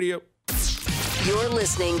 Sports Radio. You're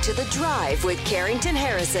listening to The Drive with Carrington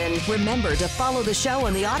Harrison. Remember to follow the show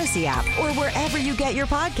on the Odyssey app or wherever you get your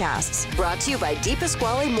podcasts. Brought to you by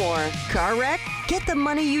DePasquale Moore. Car wreck? Get the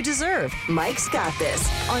money you deserve. Mike's got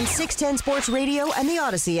this on 610 Sports Radio and the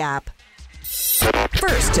Odyssey app.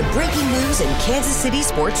 First to breaking news in Kansas City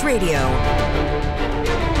Sports Radio.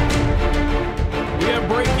 We have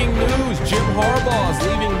breaking news. Jim Harbaugh is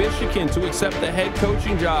leaving Michigan to accept the head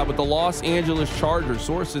coaching job with the Los Angeles Chargers.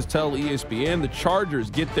 Sources tell ESPN the Chargers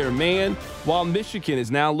get their man, while Michigan is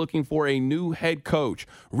now looking for a new head coach.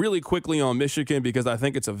 Really quickly on Michigan, because I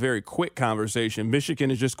think it's a very quick conversation, Michigan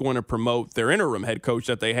is just going to promote their interim head coach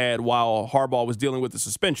that they had while Harbaugh was dealing with the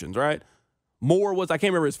suspensions, right? Moore was, I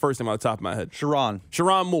can't remember his first name on the top of my head. Sherron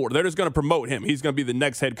Moore. They're just going to promote him. He's going to be the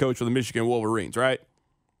next head coach for the Michigan Wolverines, right?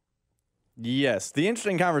 Yes. The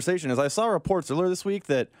interesting conversation is I saw reports earlier this week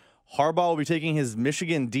that Harbaugh will be taking his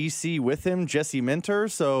Michigan DC with him, Jesse Minter.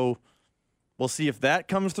 So we'll see if that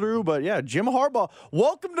comes through. But yeah, Jim Harbaugh,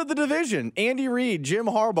 welcome to the division. Andy Reid, Jim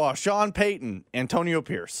Harbaugh, Sean Payton, Antonio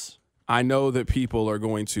Pierce. I know that people are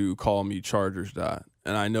going to call me Chargers Dot,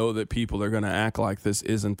 and I know that people are going to act like this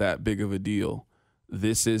isn't that big of a deal.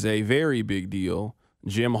 This is a very big deal.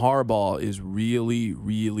 Jim Harbaugh is really,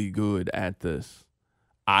 really good at this.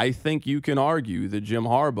 I think you can argue that Jim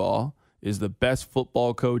Harbaugh is the best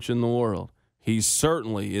football coach in the world. He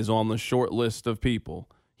certainly is on the short list of people.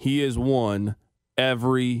 He has won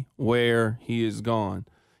everywhere he has gone.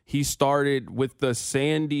 He started with the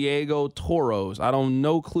San Diego Toros. I don't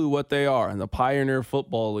no clue what they are in the Pioneer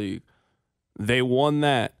Football League. They won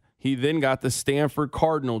that. He then got the Stanford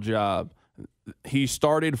Cardinal job. He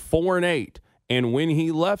started 4-8, and when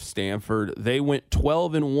he left Stanford, they went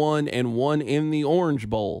 12-1 and won in the Orange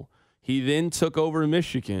Bowl. He then took over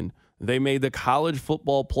Michigan. They made the college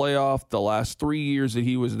football playoff the last 3 years that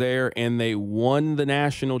he was there, and they won the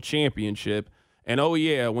national championship. And, oh,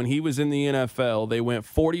 yeah, when he was in the NFL, they went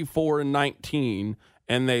 44-19,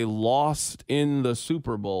 and they lost in the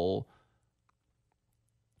Super Bowl.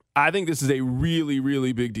 I think this is a really,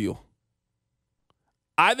 really big deal.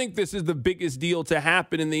 I think this is the biggest deal to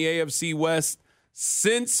happen in the AFC West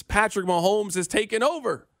since Patrick Mahomes has taken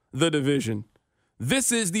over the division.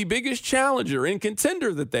 This is the biggest challenger and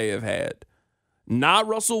contender that they have had. Not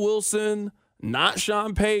Russell Wilson, not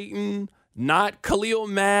Sean Payton, not Khalil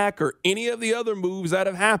Mack, or any of the other moves that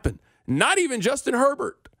have happened. Not even Justin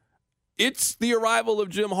Herbert. It's the arrival of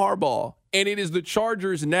Jim Harbaugh, and it is the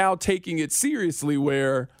Chargers now taking it seriously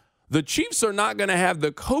where the Chiefs are not going to have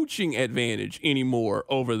the coaching advantage anymore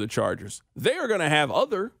over the Chargers. They are going to have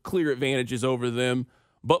other clear advantages over them,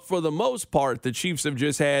 but for the most part, the Chiefs have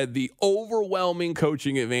just had the overwhelming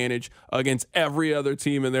coaching advantage against every other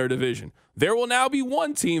team in their division. There will now be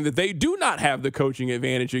one team that they do not have the coaching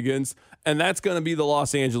advantage against, and that's going to be the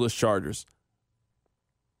Los Angeles Chargers.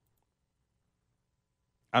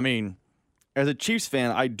 I mean, as a Chiefs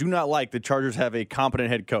fan, I do not like the Chargers have a competent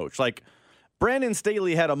head coach. Like, Brandon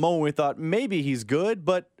Staley had a moment we thought maybe he's good,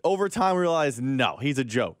 but over time we realized, no, he's a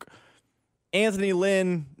joke. Anthony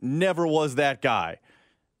Lynn never was that guy.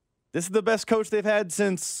 This is the best coach they've had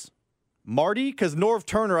since Marty, because Norv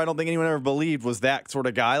Turner, I don't think anyone ever believed was that sort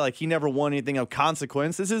of guy. Like, he never won anything of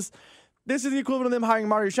consequence. This is the equivalent of them hiring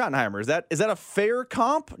Marty Schottenheimer. Is that a fair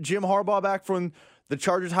comp? Jim Harbaugh back from the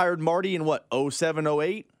Chargers hired Marty in, 07,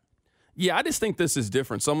 08? Yeah, I just think this is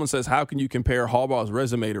different. Someone says, how can you compare Harbaugh's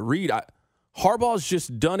resume to Reid? Harbaugh's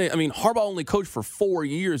just done it. I mean, Harbaugh only coached for 4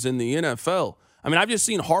 years in the NFL. I mean, I've just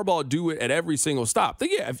seen Harbaugh do it at every single stop. But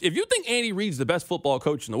yeah, if you think Andy Reid's the best football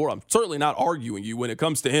coach in the world, I'm certainly not arguing you when it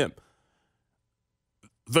comes to him.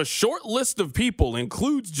 The short list of people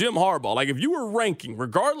includes Jim Harbaugh. Like, if you were ranking,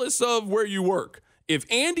 regardless of where you work, if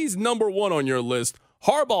Andy's number one on your list,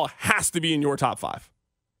 Harbaugh has to be in your top 5.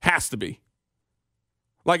 Has to be.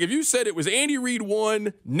 Like, if you said it was Andy Reid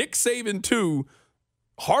 1, Nick Saban 2,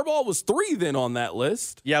 Harbaugh was 3 then on that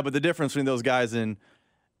list. Yeah, but the difference between those guys and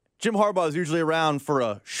Jim Harbaugh is usually around for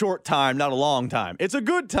a short time, not a long time. It's a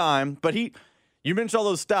good time, but you mentioned all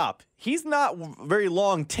those stops. He's not very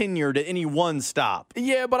long tenured at any one stop.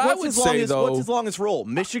 Yeah, but I would say, though, what's his longest role?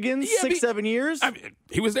 Michigan, 6-7 years? I mean,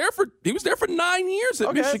 he was there for 9 years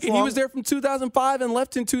at Michigan. He was there from 2005 and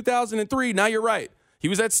left in 2003. Now you're right. He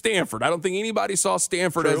was at Stanford. I don't think anybody saw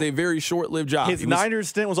Stanford as a very short-lived job. His Niners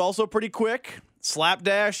stint was also pretty quick.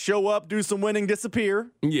 Slapdash, show up, do some winning, disappear.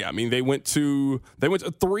 Yeah, I mean, they went to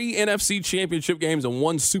 3 NFC championship games and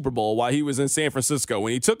 1 Super Bowl while he was in San Francisco.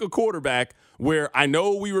 When he took a quarterback where I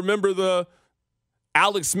know we remember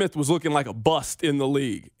Alex Smith was looking like a bust in the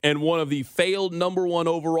league and one of the failed number 1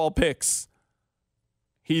 overall picks,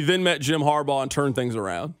 he then met Jim Harbaugh and turned things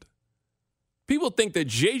around. People think that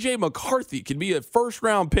J.J. McCarthy could be a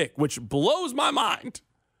first-round pick, which blows my mind.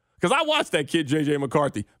 Because I watched that kid, J.J.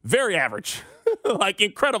 McCarthy. Very average. Like,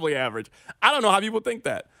 incredibly average. I don't know how people think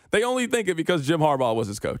that. They only think it because Jim Harbaugh was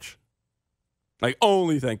his coach. Like,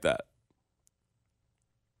 only think that.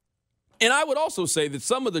 And I would also say that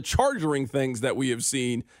some of the chargering things that we have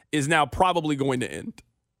seen is now probably going to end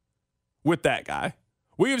with that guy.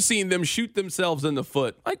 We have seen them shoot themselves in the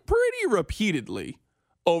foot, like, pretty repeatedly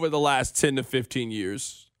over the last 10 to 15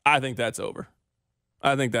 years. I think that's over.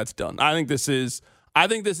 I think that's done. I think this is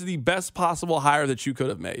the best possible hire that you could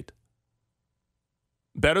have made.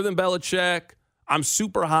 Better than Belichick. I'm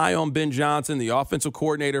super high on Ben Johnson, the offensive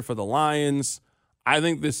coordinator for the Lions. I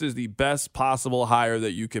think this is the best possible hire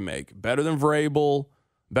that you can make. Better than Vrabel,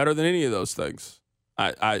 better than any of those things.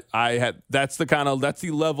 That's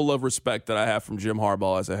the level of respect that I have from Jim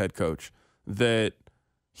Harbaugh as a head coach. That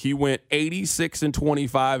he went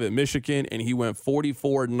 86-25 at Michigan, and he went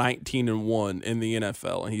 44-19-1 in the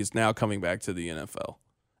NFL, and he's now coming back to the NFL.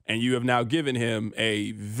 And you have now given him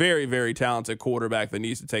a very, very talented quarterback that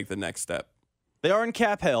needs to take the next step. They are in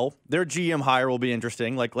cap hell. Their GM hire will be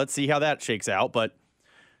interesting. Like, let's see how that shakes out. But,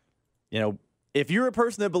 if you're a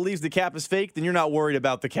person that believes the cap is fake, then you're not worried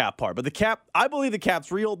about the cap part. But I believe the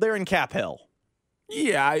cap's real. They're in cap hell.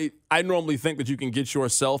 Yeah, I normally think that you can get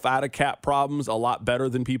yourself out of cap problems a lot better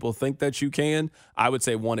than people think that you can. I would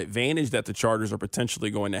say one advantage that the Chargers are potentially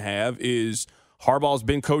going to have is Harbaugh's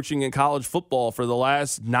been coaching in college football for the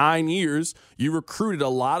last 9 years. You recruited a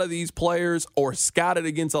lot of these players or scouted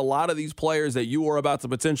against a lot of these players that you are about to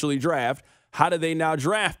potentially draft. How do they now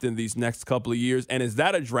draft in these next couple of years? And is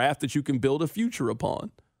that a draft that you can build a future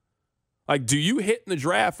upon? Like, do you hit in the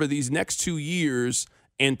draft for these next 2 years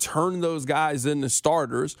and turn those guys into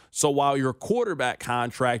starters? So while your quarterback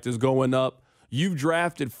contract is going up, you've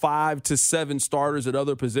drafted 5 to 7 starters at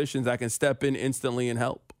other positions that can step in instantly and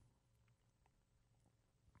help.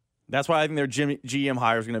 That's why I think their GM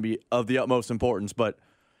hire is going to be of the utmost importance. But,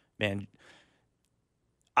 man,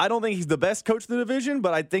 I don't think he's the best coach in the division,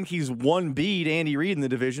 but I think he's 1B to Andy Reid in the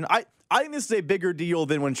division. I think this is a bigger deal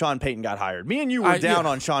than when Sean Payton got hired. Me and you were down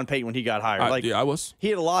on Sean Payton when he got hired. I was. He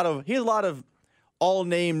had a lot of all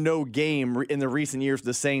name, no game in the recent years for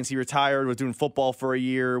the Saints. He retired, was doing football for a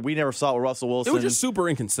year. We never saw it with Russell Wilson. It was just super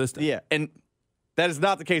inconsistent. Yeah, and that is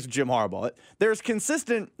not the case with Jim Harbaugh. There's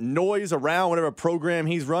consistent noise around whatever program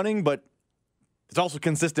he's running, but it's also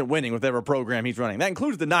consistent winning with whatever program he's running. That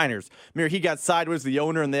includes the Niners. He got sideways with the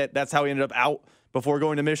owner, and that's how he ended up out before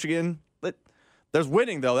going to Michigan. But there's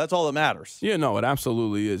winning, though. That's all that matters. Yeah, no, it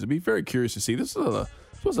absolutely is. I'd be very curious to see. This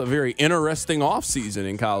was a very interesting offseason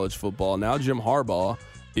in college football. Now Jim Harbaugh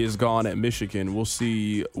is gone at Michigan. We'll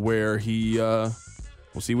see where we'll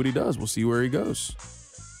see what he does. We'll see where he goes.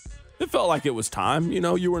 It felt like it was time.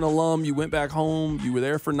 You were an alum. You went back home. You were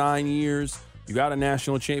there for 9 years. You got a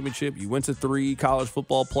national championship. You went to 3 college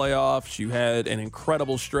football playoffs. You had an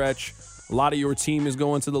incredible stretch. A lot of your team is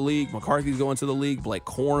going to the league. McCarthy's going to the league. Blake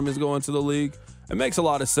Corum is going to the league. It makes a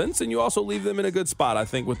lot of sense, and you also leave them in a good spot, I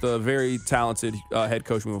think, with a very talented head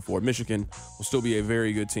coach moving forward. Michigan will still be a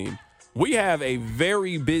very good team. We have a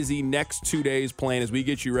very busy next 2 days planned as we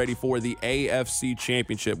get you ready for the AFC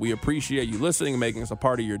Championship. We appreciate you listening and making us a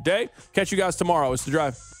part of your day. Catch you guys tomorrow. It's The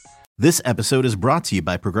Drive. This episode is brought to you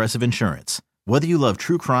by Progressive Insurance. Whether you love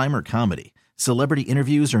true crime or comedy, celebrity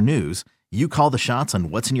interviews or news, you call the shots on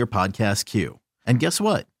what's in your podcast queue. And guess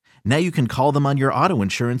what? Now you can call them on your auto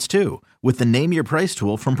insurance too with the Name Your Price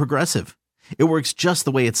tool from Progressive. It works just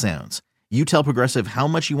the way it sounds. You tell Progressive how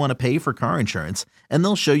much you want to pay for car insurance, and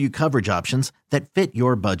they'll show you coverage options that fit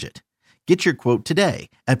your budget. Get your quote today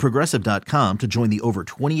at Progressive.com to join the over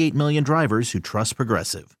 28 million drivers who trust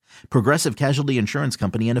Progressive. Progressive Casualty Insurance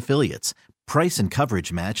Company and Affiliates. Price and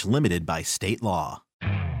coverage match limited by state law.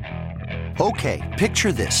 Okay,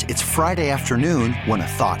 picture this. It's Friday afternoon when a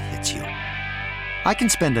thought hits you. I can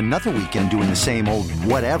spend another weekend doing the same old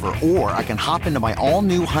whatever, or I can hop into my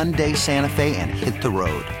all-new Hyundai Santa Fe and hit the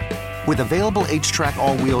road. With available H-Track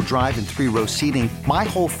all-wheel drive and 3-row seating, my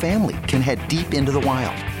whole family can head deep into the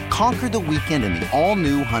wild. Conquer the weekend in the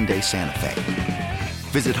all-new Hyundai Santa Fe.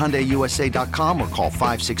 Visit HyundaiUSA.com or call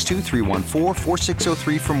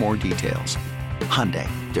 562-314-4603 for more details. Hyundai,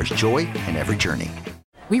 there's joy in every journey.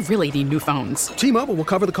 We really need new phones. T-Mobile will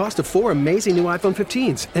cover the cost of 4 amazing new iPhone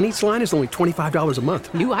 15s, and each line is only $25 a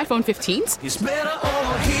month. New iPhone 15s? It's better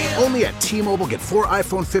over here. Only at T-Mobile, get 4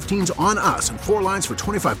 iPhone 15s on us and 4 lines for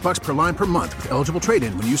 $25 per line per month with eligible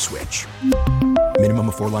trade-in when you switch. Minimum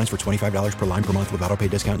of 4 lines for $25 per line per month with autopay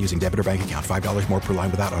discount using debit or bank account. $5 more per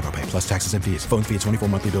line without autopay, plus taxes and fees. Phone fee at 24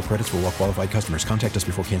 monthly bill credits for well-qualified customers. Contact us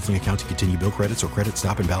before canceling account to continue bill credits or credit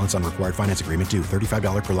stop and balance on required finance agreement due.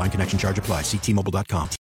 $35 per line connection charge applies. See T-Mobile.com.